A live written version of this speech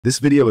This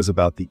video is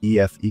about the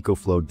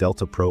ECOFLOW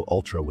DELTA Pro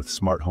Ultra with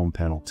Smart Home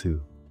Panel 2.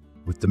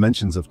 With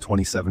dimensions of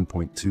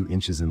 27.2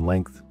 inches in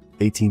length,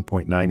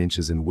 18.9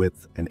 inches in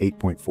width, and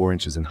 8.4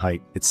 inches in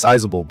height, it's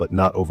sizable but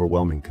not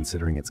overwhelming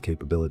considering its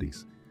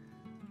capabilities.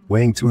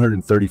 Weighing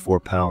 234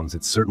 pounds,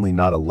 it's certainly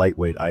not a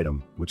lightweight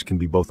item, which can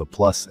be both a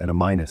plus and a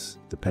minus,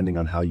 depending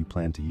on how you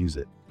plan to use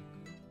it.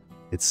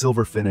 Its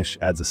silver finish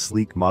adds a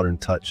sleek, modern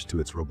touch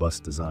to its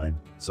robust design.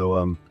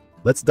 So,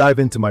 let's dive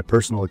into my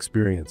personal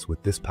experience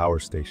with this power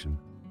station.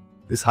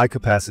 This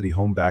high-capacity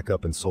home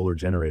backup and solar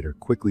generator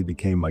quickly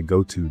became my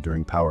go-to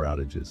during power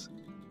outages.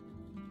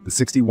 The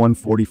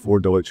 6144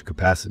 kWh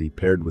capacity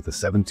paired with a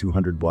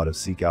 7200 watt of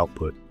SEEK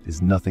output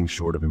is nothing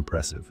short of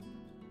impressive.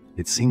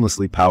 It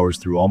seamlessly powers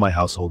through all my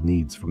household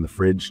needs from the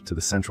fridge to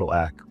the central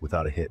AC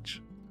without a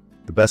hitch.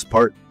 The best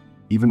part?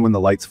 Even when the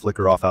lights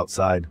flicker off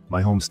outside,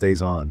 my home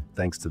stays on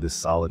thanks to this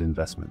solid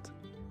investment.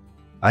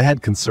 I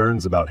had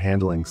concerns about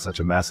handling such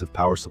a massive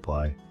power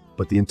supply,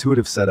 but the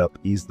intuitive setup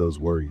eased those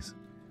worries.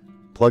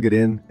 Plug it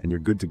in and you're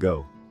good to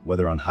go,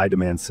 whether on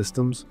high-demand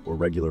systems or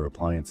regular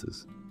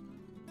appliances.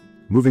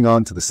 Moving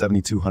on to the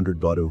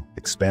 7200 watt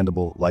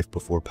expandable life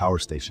before power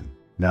station.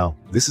 Now,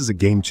 this is a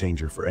game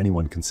changer for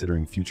anyone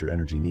considering future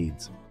energy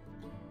needs.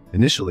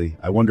 Initially,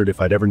 I wondered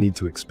if I'd ever need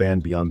to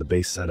expand beyond the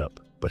base setup,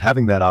 but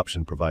having that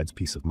option provides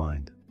peace of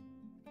mind.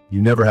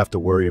 You never have to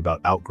worry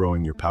about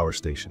outgrowing your power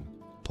station.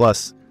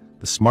 Plus,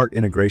 the smart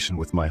integration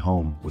with my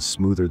home was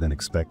smoother than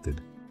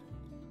expected.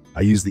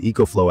 I use the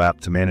ECOFLOW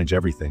app to manage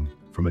everything,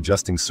 from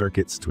adjusting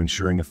circuits to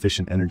ensuring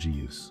efficient energy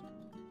use.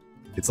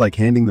 It's like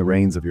handing the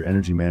reins of your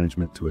energy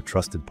management to a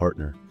trusted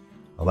partner,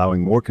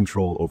 allowing more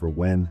control over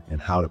when and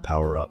how to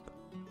power up.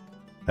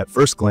 At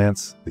first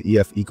glance, the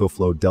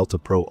ECOFLOW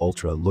DELTA Pro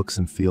Ultra looks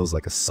and feels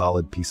like a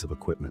solid piece of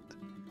equipment.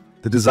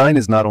 The design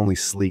is not only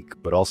sleek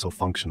but also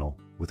functional,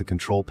 with a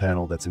control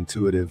panel that's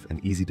intuitive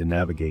and easy to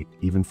navigate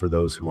even for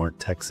those who aren't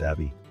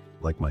tech-savvy,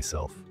 like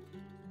myself.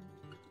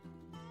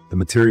 The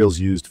materials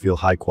used feel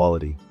high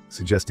quality,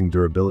 suggesting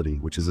durability,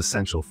 which is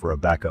essential for a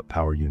backup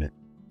power unit.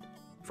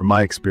 From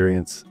my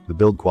experience, the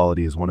build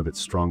quality is one of its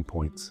strong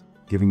points,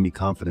 giving me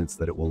confidence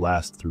that it will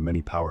last through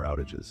many power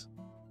outages.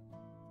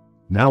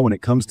 Now, when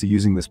it comes to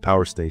using this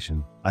power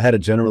station, I had a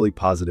generally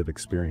positive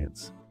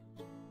experience.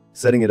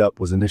 Setting it up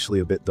was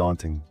initially a bit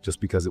daunting, just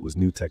because it was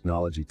new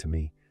technology to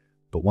me,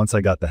 but once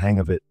I got the hang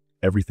of it,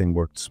 everything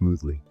worked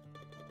smoothly.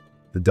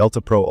 The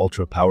DELTA Pro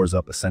Ultra powers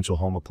up essential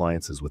home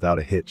appliances without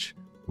a hitch,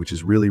 which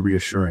is really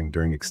reassuring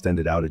during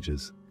extended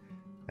outages.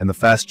 And the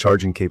fast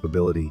charging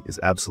capability is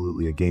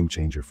absolutely a game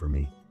changer for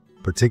me,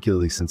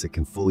 particularly since it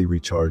can fully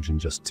recharge in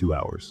just 2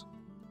 hours.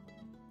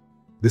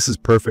 This is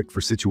perfect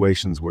for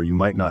situations where you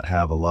might not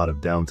have a lot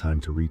of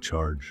downtime to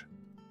recharge.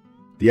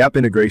 The app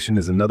integration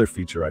is another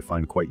feature I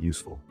find quite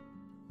useful.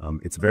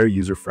 It's very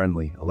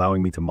user-friendly,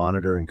 allowing me to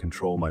monitor and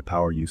control my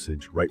power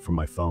usage right from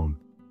my phone.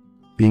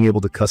 Being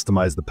able to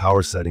customize the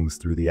power settings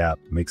through the app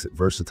makes it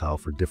versatile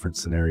for different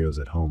scenarios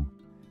at home.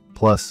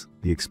 Plus,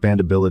 the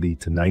expandability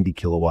to 90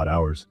 kilowatt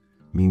hours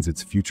means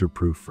it's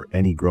future-proof for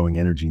any growing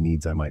energy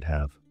needs I might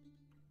have.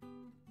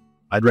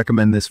 I'd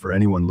recommend this for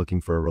anyone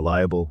looking for a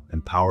reliable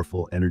and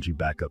powerful energy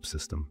backup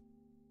system.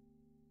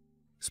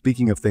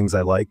 Speaking of things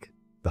I like,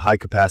 the high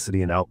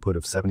capacity and output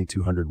of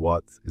 7200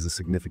 watts is a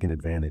significant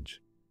advantage.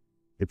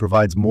 It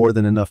provides more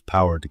than enough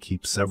power to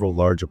keep several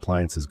large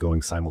appliances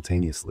going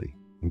simultaneously,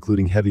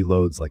 including heavy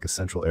loads like a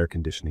central air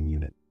conditioning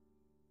unit.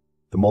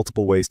 The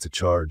multiple ways to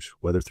charge,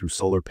 whether through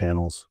solar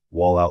panels,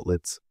 wall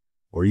outlets,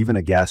 or even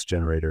a gas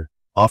generator,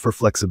 offer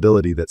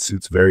flexibility that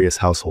suits various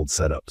household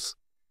setups.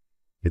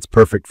 It's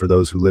perfect for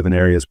those who live in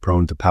areas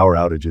prone to power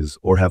outages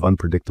or have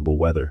unpredictable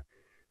weather.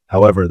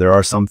 However, there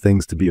are some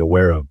things to be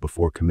aware of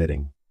before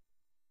committing.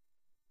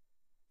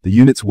 The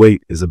unit's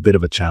weight is a bit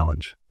of a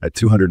challenge. At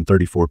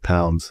 234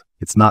 pounds,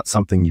 it's not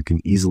something you can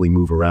easily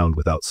move around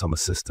without some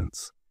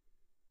assistance.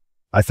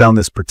 I found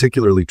this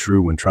particularly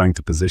true when trying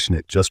to position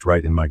it just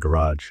right in my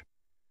garage.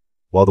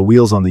 While the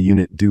wheels on the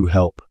unit do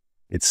help,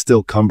 it's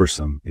still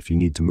cumbersome if you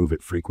need to move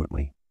it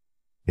frequently.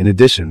 In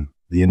addition,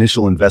 the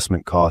initial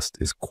investment cost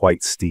is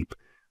quite steep,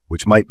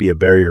 which might be a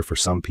barrier for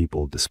some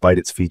people despite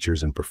its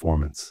features and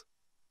performance.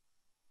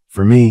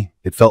 For me,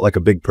 it felt like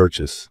a big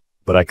purchase,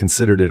 but I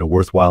considered it a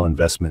worthwhile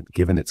investment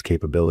given its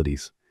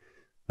capabilities.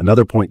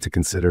 Another point to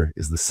consider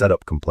is the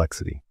setup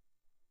complexity.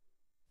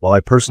 While I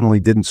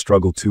personally didn't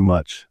struggle too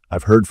much,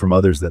 I've heard from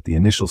others that the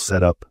initial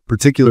setup,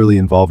 particularly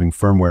involving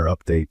firmware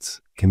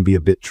updates, can be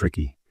a bit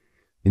tricky.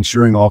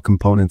 Ensuring all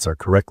components are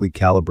correctly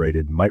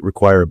calibrated might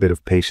require a bit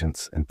of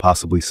patience and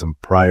possibly some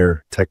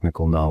prior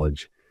technical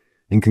knowledge.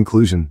 In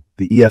conclusion,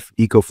 the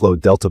ECOFLOW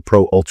DELTA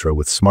Pro Ultra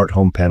with Smart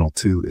Home Panel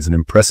 2 is an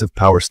impressive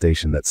power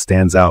station that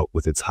stands out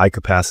with its high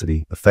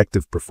capacity,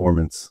 effective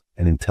performance,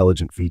 and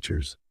intelligent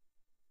features.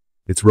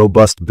 Its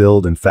robust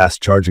build and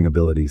fast charging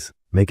abilities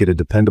make it a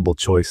dependable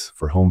choice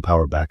for home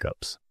power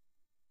backups.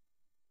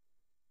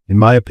 In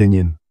my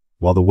opinion,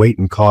 while the weight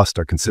and cost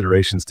are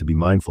considerations to be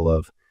mindful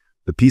of,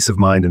 the peace of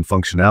mind and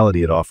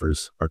functionality it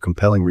offers are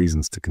compelling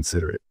reasons to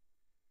consider it.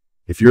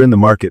 If you're in the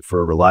market for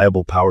a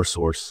reliable power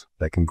source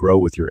that can grow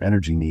with your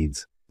energy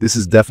needs, this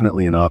is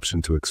definitely an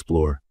option to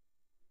explore.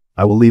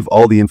 I will leave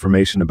all the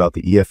information about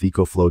the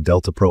ECOFLOW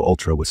DELTA Pro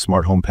Ultra with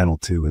Smart Home Panel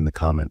 2 in the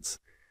comments.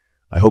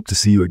 I hope to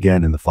see you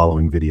again in the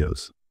following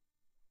videos.